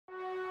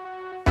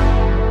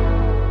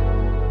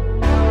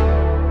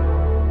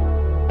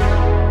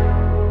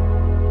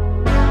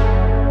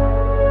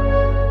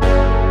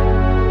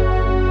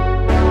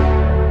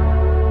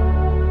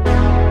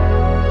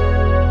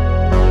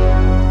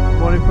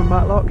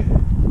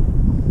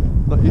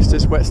Not used to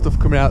this wet stuff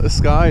coming out of the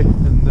sky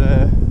and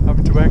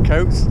having to wear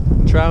coats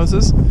and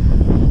trousers.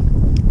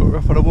 But we're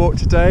off on a walk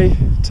today,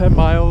 10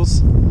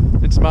 miles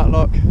into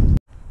Matlock.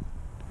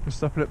 We're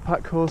stopping at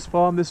Packhorse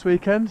Farm this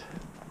weekend.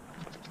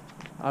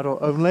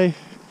 Adult only,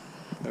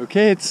 no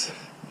kids.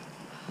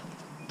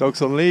 Dogs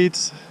on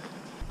leads,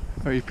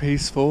 very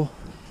peaceful.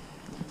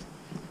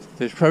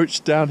 The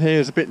approach down here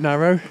is a bit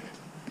narrow.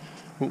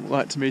 Wouldn't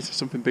like to meet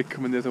something big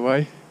coming the other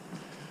way.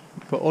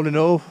 But all in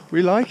all,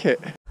 we like it.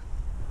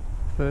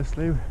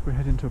 Firstly, we're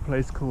heading to a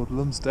place called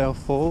Lumsdale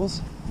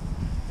Falls.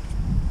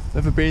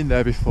 Never been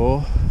there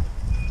before,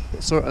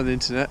 but saw it on the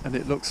internet and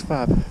it looks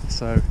fab.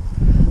 So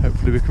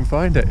hopefully we can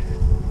find it.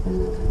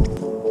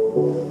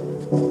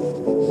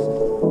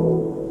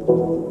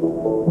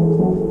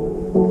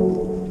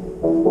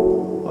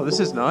 Oh, this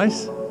is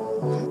nice.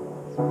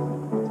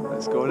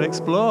 Let's go and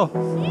explore.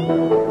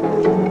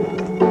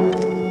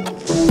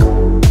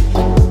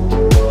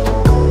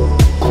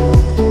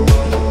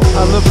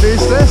 How lovely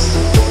is this?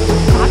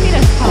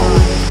 Fabulous car.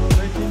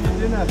 Making your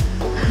dinner. I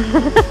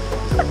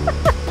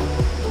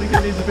think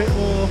it needs a bit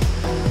more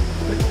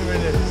liquor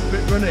in it. It's a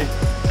bit runny.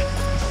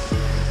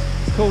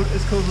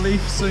 It's called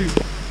leaf soup.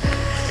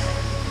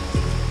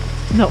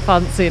 Not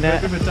fancying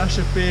it. With a dash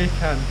of beer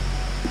can.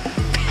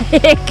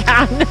 Beer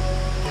can.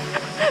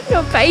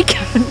 Not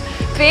bacon.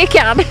 Beer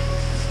can.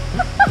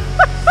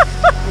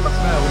 Oh, it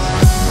smells.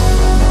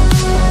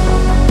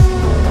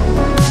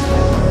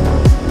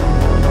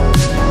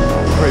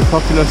 Very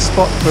popular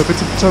spot for a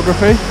bit of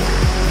photography.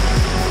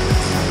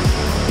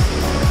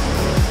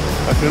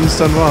 I can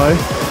understand why.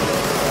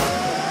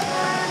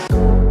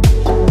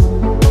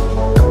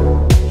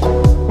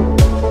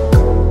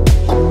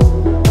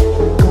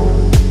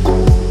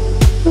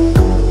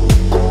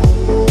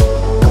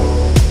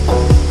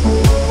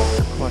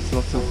 Quite a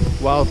lot of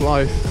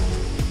wildlife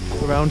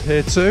around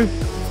here too.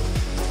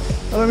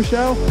 Hello,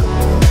 Michelle.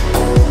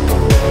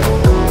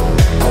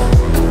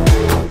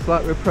 Looks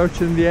like we're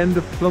approaching the end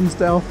of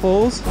Lumsdale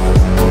Falls.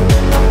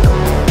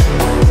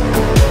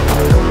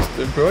 It's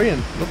been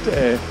brilliant. Loved it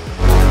here.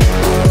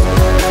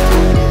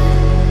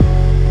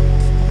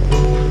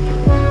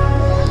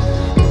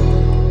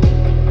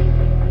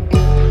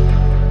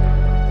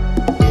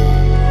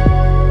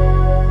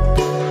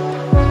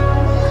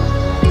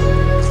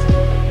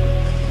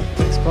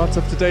 Next part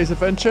of today's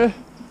adventure,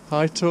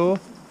 high tour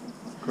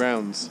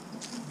grounds.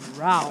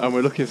 Wow. And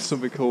we're looking for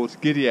something called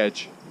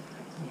GiddyEdge.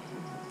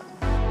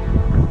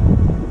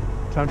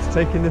 Time to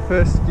take in the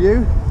first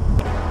view.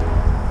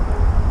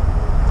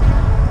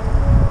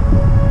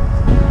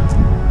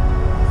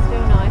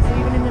 Still nice,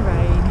 even in the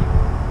rain.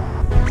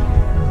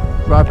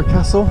 Ryber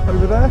Castle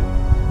over there.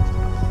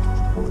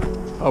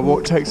 Our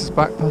walk takes us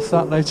back past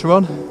that later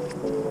on.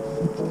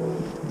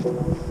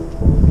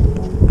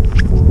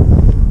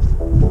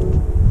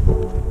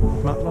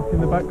 Matlock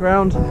in the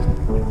background.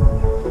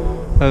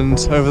 And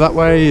over that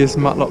way is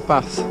Matlock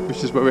Bath,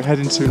 which is where we're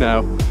heading to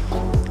now.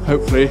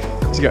 Hopefully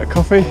to get a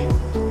coffee.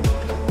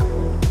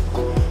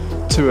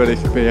 Too early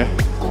for beer.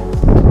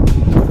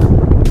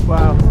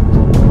 Wow,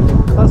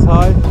 that's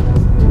high.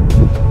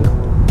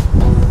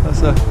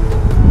 That's a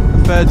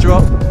fair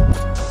drop.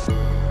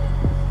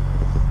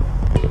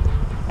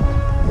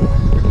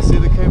 You can see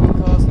the cable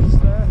cars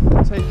just there,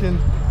 taking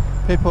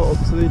people up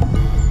to the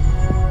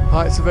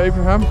heights of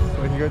Abraham,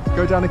 where you can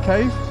go down a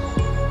cave.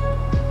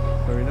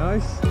 Very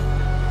nice.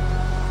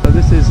 So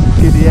this is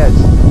GiddyEdge.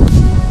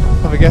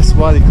 Have a guess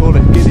why they call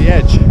it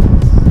GiddyEdge.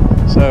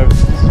 So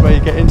this is where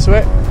you get into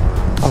it.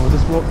 And we'll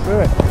just walk through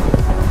it.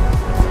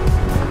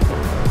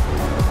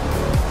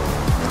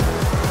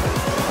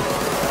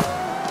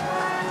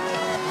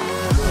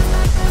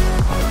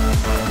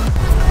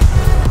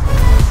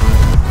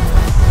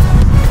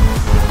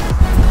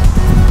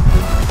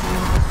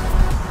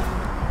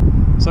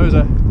 So there's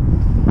a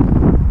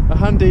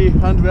handy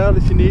handrail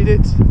if you need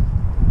it.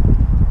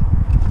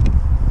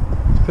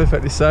 It's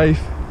perfectly safe.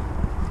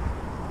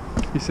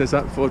 He says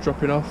that before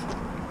dropping off.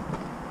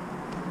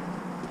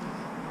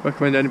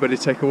 Recommend anybody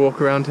take a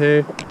walk around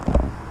here. It's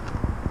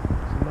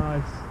a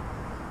nice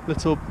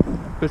little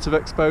bit of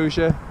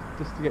exposure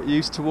just to get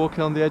used to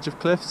walking on the edge of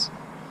cliffs.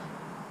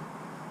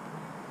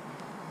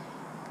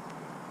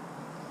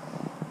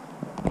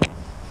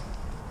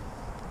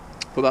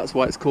 But that's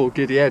why it's called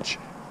GiddyEdge.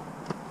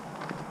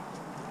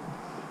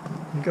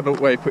 You've got to look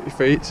where you put your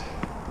feet.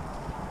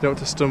 You don't want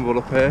to stumble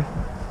up here.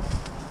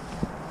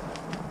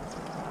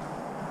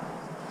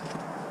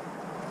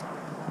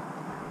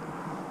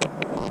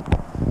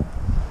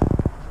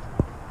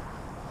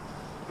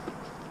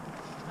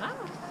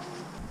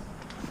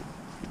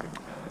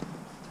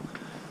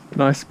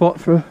 Nice spot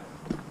for a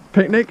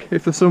picnic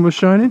if the sun was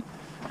shining.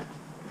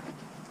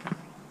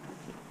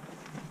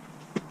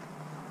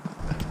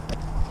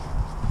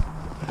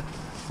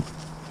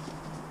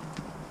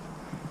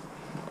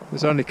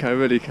 There's only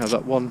really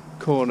that one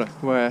corner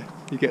where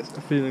you get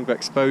a feeling of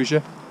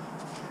exposure.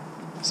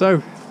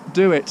 So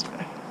do it.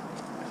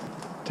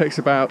 Takes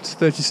about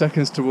 30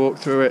 seconds to walk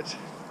through it,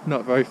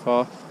 not very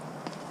far.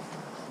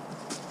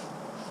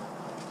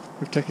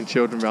 We've taken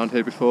children around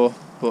here before,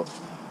 but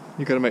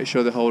you've got to make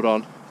sure they hold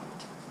on.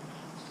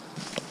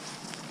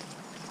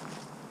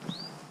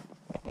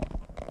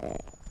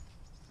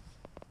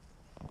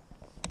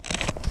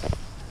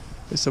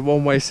 It's a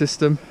one-way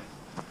system,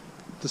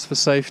 just for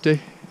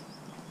safety.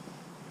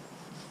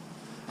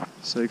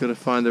 So you've got to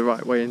find the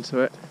right way into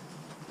it.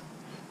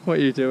 What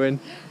are you doing?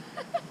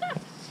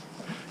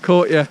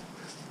 Caught you.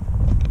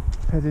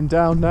 Heading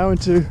down now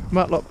into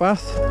Matlock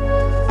Bath.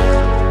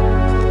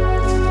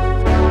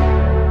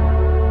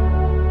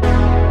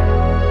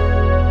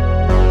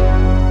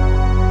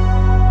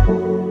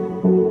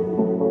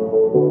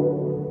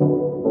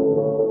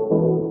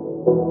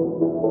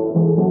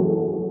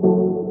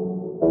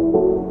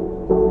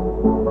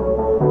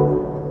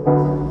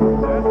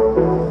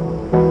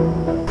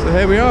 So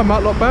here we are,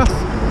 Matlock Bath.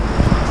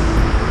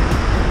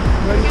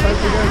 Ready to go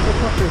for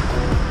coffee.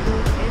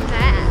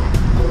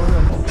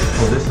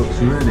 Oh, this looks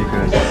really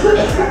good.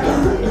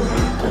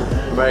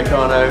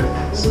 Americano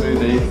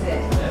smoothie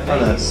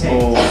and a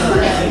small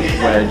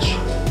wedge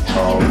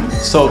of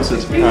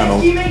salted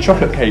caramel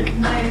chocolate cake. I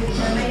had no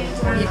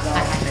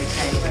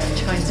cake. I'm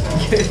trying to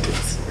be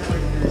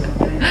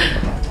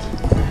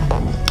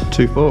good.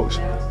 2 forks.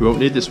 We won't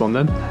need this one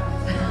then.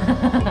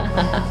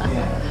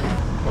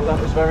 Well, that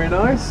was very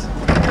nice.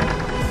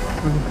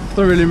 I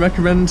thoroughly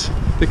recommend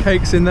the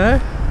cakes in there.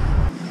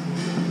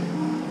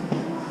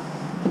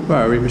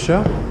 Where are we,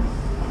 Michelle?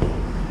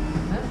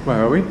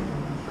 Where are we?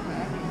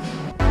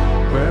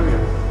 Where are we?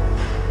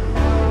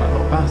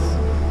 Matlock Bath.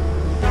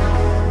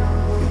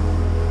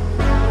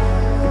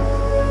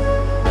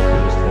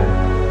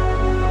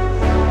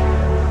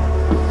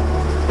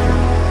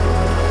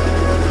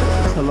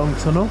 It's a long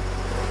tunnel.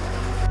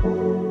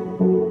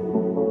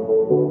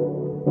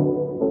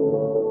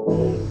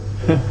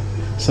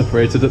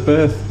 Separated at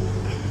birth.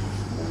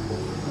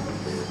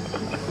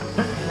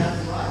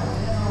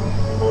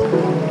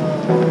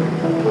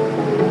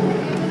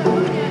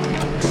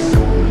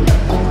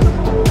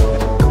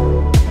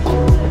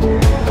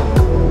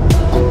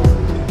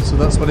 So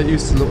that's what it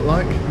used to look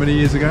like many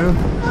years ago,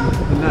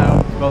 and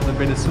now, rather than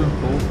being a swimming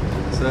pool,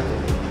 it's a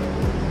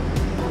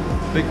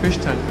big fish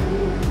tank.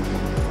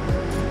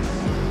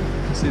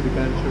 You can see the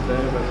bench up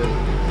there where the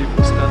people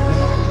are standing.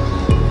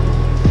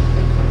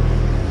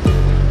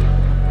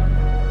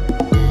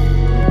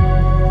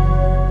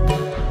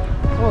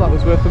 That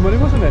was worth the money,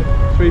 wasn't it?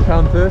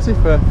 £3.30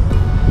 for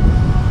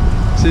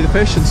see the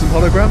fish and some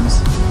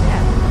holograms.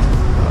 Yeah.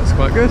 That's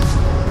quite good.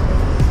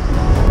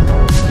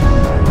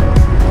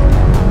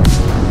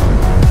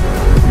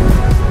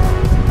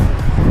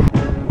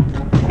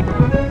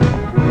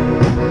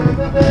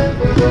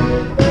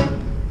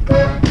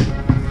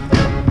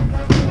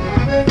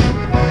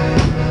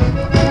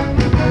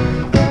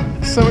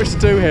 So much to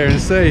do here in the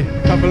sea.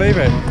 Can't believe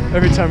it.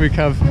 Every time we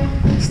kind of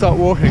start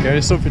walking again,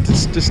 there's something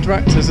to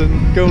distract us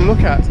and go and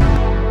look at.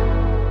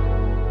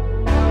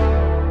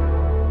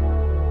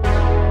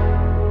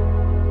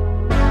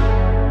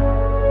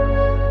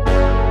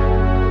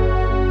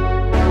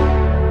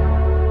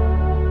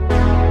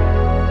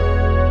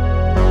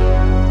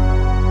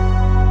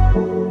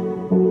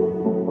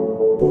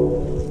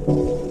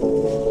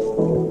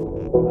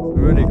 That's a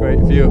really great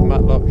view of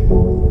Matlock.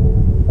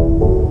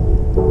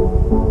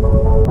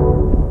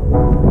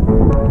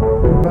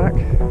 Back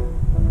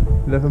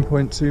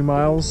 11.2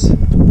 miles,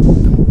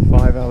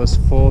 5 hours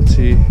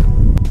 40.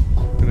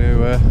 Going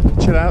to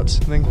chill out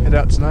and then head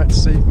out tonight to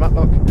see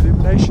Matlock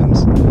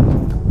Illuminations.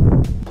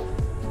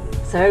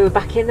 So we're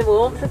back in the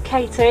warmth of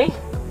Katie.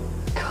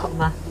 Got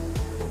my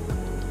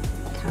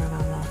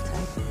caramel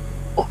latte.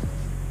 Oh,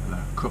 and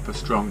a cup of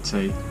strong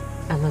tea.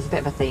 And there's a bit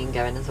of a theme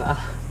going as well.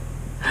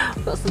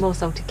 I've got some more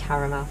salted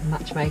caramel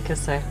matchmakers,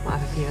 so I might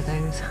have a few of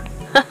those.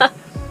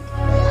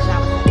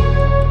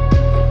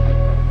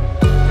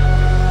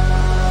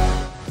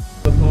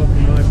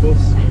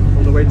 Bus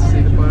on the way to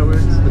see the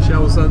fireworks.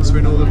 Michelle's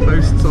answering all the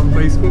posts on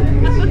Facebook.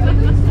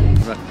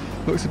 Right.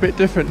 Looks a bit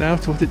different now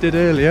to what it did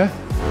earlier.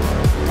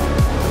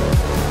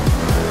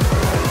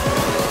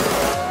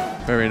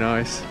 Very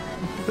nice.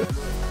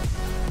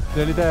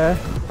 Nearly there.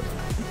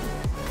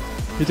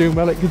 You're doing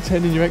well at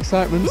containing your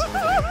excitement.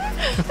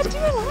 I do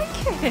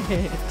like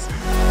it.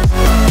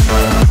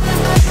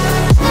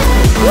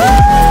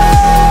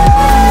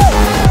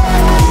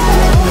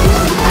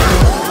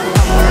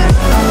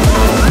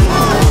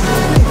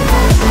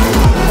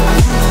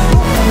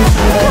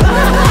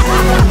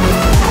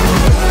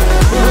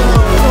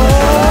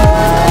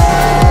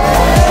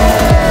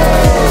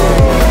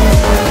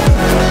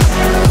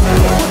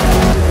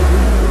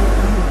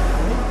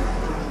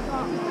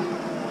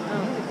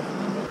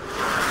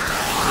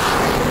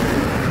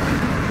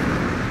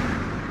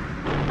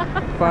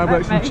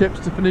 Fireworks and chips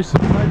to finish the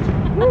night.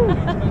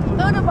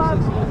 None of us.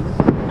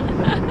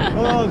 Come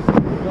on.